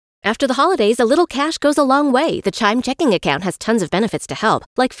After the holidays, a little cash goes a long way. The Chime checking account has tons of benefits to help,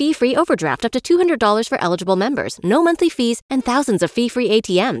 like fee-free overdraft up to $200 for eligible members, no monthly fees, and thousands of fee-free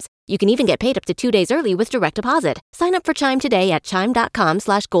ATMs. You can even get paid up to 2 days early with direct deposit. Sign up for Chime today at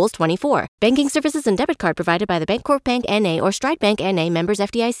chime.com/goals24. Banking services and debit card provided by the Bancorp Bank N.A. or Stride Bank N.A. members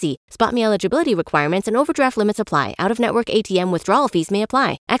FDIC. Spot me eligibility requirements and overdraft limits apply. Out-of-network ATM withdrawal fees may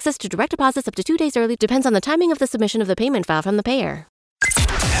apply. Access to direct deposits up to 2 days early depends on the timing of the submission of the payment file from the payer.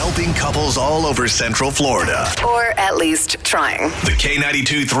 Helping couples all over Central Florida. Or at least trying. The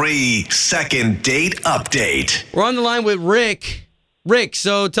K92-3 second date update. We're on the line with Rick. Rick,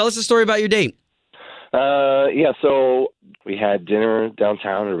 so tell us a story about your date. So we had dinner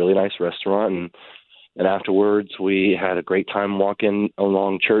downtown at a really nice restaurant, and afterwards we had a great time walking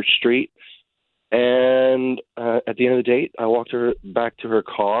along Church Street. And at the end of the date, I walked her back to her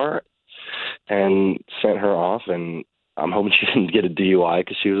car and sent her off, and I'm hoping she didn't get a DUI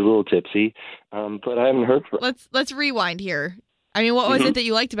because she was a little tipsy, but I haven't heard from her. Let's rewind here. I mean, what was it that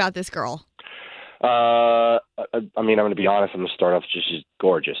you liked about this girl? I'm going to be honest. I'm going to start off she's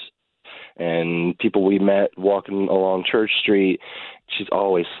gorgeous. And people we met walking along Church Street, she's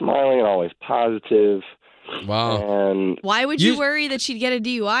always smiling and always positive. Wow. And why would you worry that she'd get a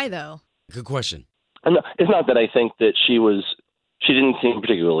DUI, though? Good question. It's not that I think that she didn't seem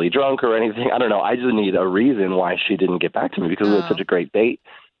particularly drunk or anything. I don't know. I just need a reason why she didn't get back to me because it was such a great date.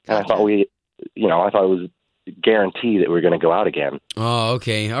 And I thought I thought it was guaranteed that we were going to go out again. Oh,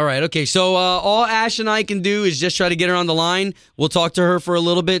 okay. All right. Okay. So all Ash and I can do is just try to get her on the line. We'll talk to her for a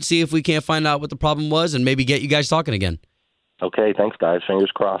little bit, see if we can't find out what the problem was, and maybe get you guys talking again. Okay. Thanks, guys.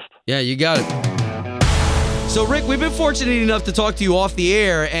 Fingers crossed. Yeah, you got it. So, Rick, we've been fortunate enough to talk to you off the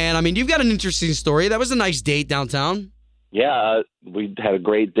air, and, I mean, you've got an interesting story. That was a nice date downtown. Yeah, we had a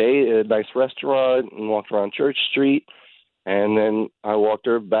great day at a nice restaurant and walked around Church Street. And then I walked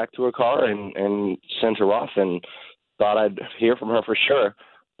her back to her car and sent her off and thought I'd hear from her for sure,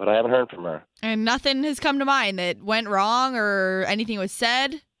 but I haven't heard from her. And nothing has come to mind that went wrong or anything was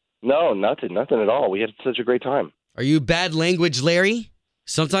said? No, nothing at all. We had such a great time. Are you bad language, Larry?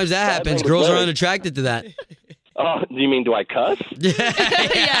 Sometimes that happens. Girls are unattracted to that. Oh, you mean do I cuss?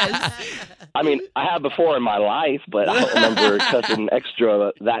 Yes. I mean, I have before in my life, but I don't remember cussing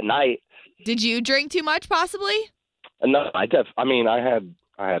extra that night. Did you drink too much, possibly? No, I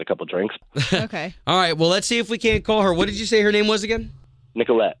had a couple drinks. Okay. All right, well, let's see if we can't call her. What did you say her name was again?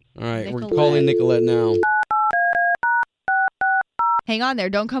 Nicolette. All right, we're calling Nicolette now. Hang on there.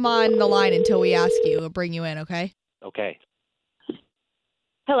 Don't come on the line until we ask you. We'll bring you in, okay? Okay.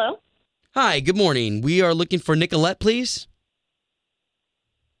 Hello? Hi, good morning. We are looking for Nicolette, please.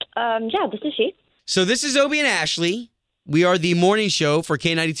 Yeah, this is she. So this is Obie and Ashley. We are the morning show for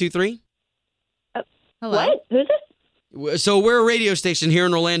K92.3. Hello? What? Who's this? So we're a radio station here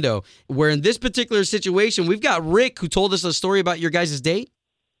in Orlando, where in this particular situation, we've got Rick who told us a story about your guys' date.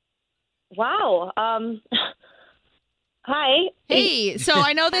 Wow. Hi. Hey, so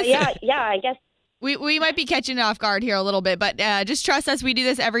I know this. Yeah, I guess. We might be catching you off guard here a little bit, but just trust us. We do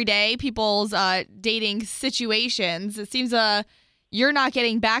this every day. People's dating situations. It seems you're not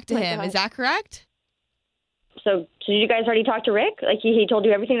getting back to him. God. Is that correct? So you guys already talked to Rick? Like he told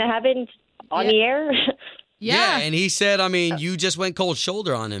you everything that happened on the air? Yeah, and he said, you just went cold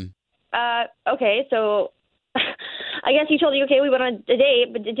shoulder on him. Okay, so I guess he told you, okay, we went on a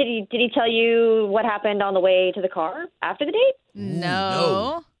date, but did he tell you what happened on the way to the car after the date?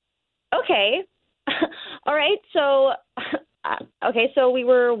 No. Okay. All right, so so we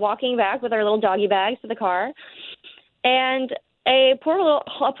were walking back with our little doggy bags to the car, and a poor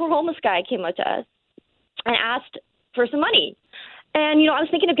homeless guy came up to us and asked for some money. And, I was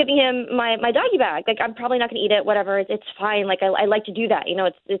thinking of giving him my doggy bag. Like, I'm probably not going to eat it, whatever. It's fine. Like, I like to do that.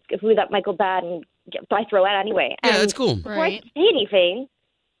 It's food that might go bad, and I throw it anyway. Yeah, and that's cool. Before I could say anything,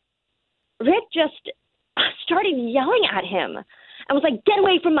 Rick just started yelling at him. I was like, get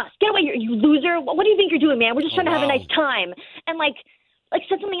away from us. Get away, you loser. What do you think you're doing, man? We're just trying to have a nice time. And, like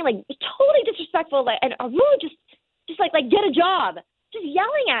said something, totally disrespectful. And really just get a job. Just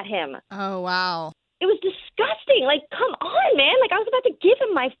yelling at him. Oh, wow. It was disgusting. Like, come on, man. Like, I was about to give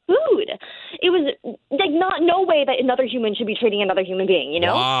him my food. It was, no way that another human should be treating another human being,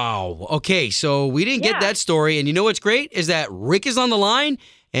 Wow. Okay, so we didn't get that story. And you know what's great is that Rick is on the line,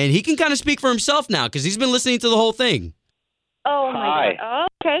 and he can kind of speak for himself now because he's been listening to the whole thing. Oh, my God.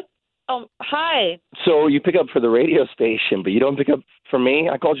 Oh, okay. Hi. So you pick up for the radio station, but you don't pick up for me?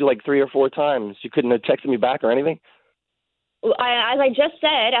 I called you 3 or 4 times. You couldn't have texted me back or anything? As I just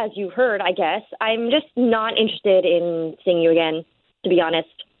said, as you heard, I guess, I'm just not interested in seeing you again, to be honest.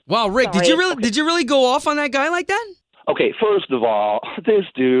 Wow, Rick, Sorry. did you really go off on that guy like that? Okay, first of all, this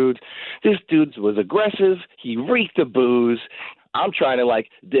dude was aggressive. He reeked of booze. I'm trying to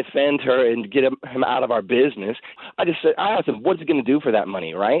defend her and get him out of our business. I asked him, what's he going to do for that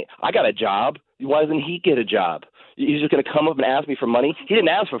money, right? I got a job. Why doesn't he get a job? He's just going to come up and ask me for money. He didn't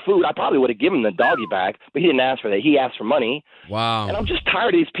ask for food. I probably would have given him the doggy bag, but he didn't ask for that. He asked for money. Wow. And I'm just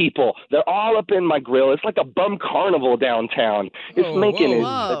tired of these people. They're all up in my grill. It's like a bum carnival downtown. It's making it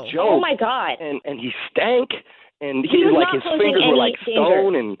a joke. Oh, my God. And he stank, and He was not his posing fingers were any like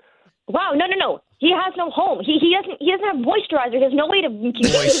stone. And wow, no. He has no home. He doesn't have moisturizer. He has no way to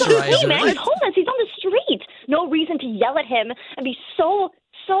Moisturizer. man. He's homeless. He's on the street. No reason to yell at him and be so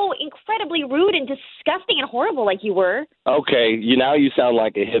incredibly rude and disgusting and horrible like you were. Okay, now you sound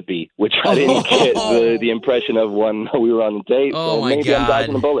like a hippie, which I didn't get the impression of when we were on the date. Oh, so my maybe God. I'm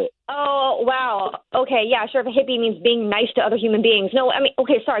dodging a bullet. Oh, wow. Okay, yeah, sure. If a hippie means being nice to other human beings. No, I mean,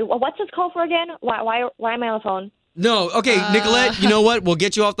 okay, sorry. What's this call for again? Why am I on the phone? No, okay, Nicolette, you know what? We'll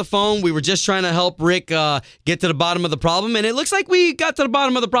get you off the phone. We were just trying to help Rick get to the bottom of the problem, and it looks like we got to the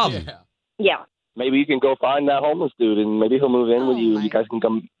bottom of the problem. Yeah. Maybe you can go find that homeless dude, and maybe he'll move in with you. You guys can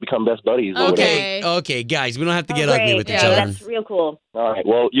become best buddies. Or Okay, guys, we don't have to get ugly with each other. That's real cool. All right,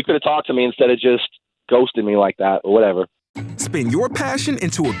 well, you could have talked to me instead of just ghosting me like that or whatever. Spin your passion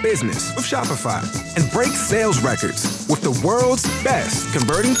into a business with Shopify and break sales records with the world's best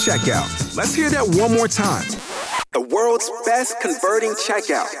converting checkout. Let's hear that one more time. The world's best converting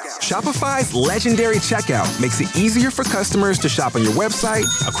checkout. Shopify's legendary checkout makes it easier for customers to shop on your website,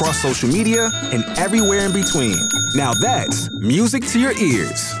 across social media, and everywhere in between. Now that's music to your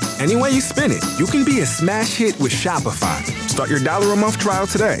ears. Any way you spin it, you can be a smash hit with Shopify. Start your $1 a month trial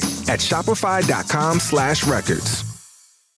today at shopify.com/records.